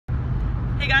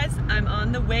Hey guys, I'm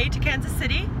on the way to Kansas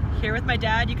City, here with my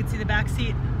dad. You can see the back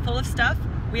seat full of stuff.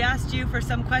 We asked you for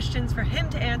some questions for him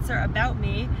to answer about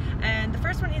me, and the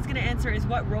first one he's going to answer is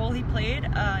what role he played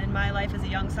in my life as a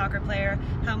young soccer player.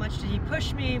 How much did he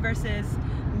push me versus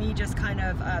me just kind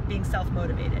of being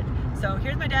self-motivated. So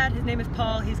here's my dad. His name is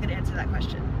Paul. He's going to answer that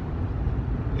question.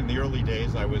 In the early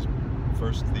days, I was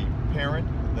first the parent,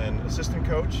 then assistant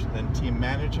coach, then team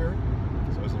manager.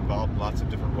 So I was involved in lots of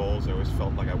different roles. I always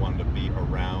felt like I wanted to be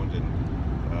around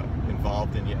and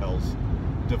involved in Yael's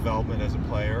development as a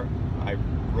player. I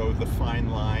rode the fine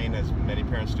line, as many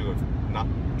parents do, of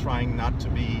trying not to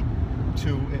be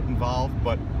too involved,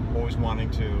 but always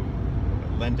wanting to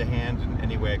lend a hand in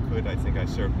any way I could. I think I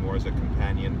served more as a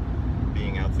companion,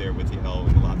 being out there with Yael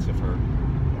in lots of her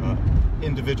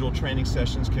individual training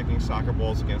sessions, kicking soccer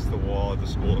balls against the wall at the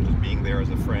school, and just being there as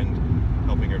a friend,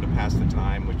 helping her to pass the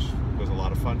time, which was a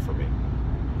lot of fun for me.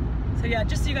 So yeah,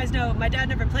 just so you guys know, my dad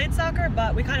never played soccer,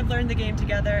 but we kind of learned the game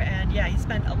together, and yeah, he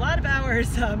spent a lot of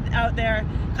hours out there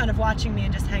kind of watching me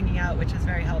and just hanging out, which is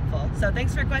very helpful. So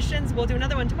thanks for your questions. We'll do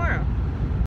another one tomorrow.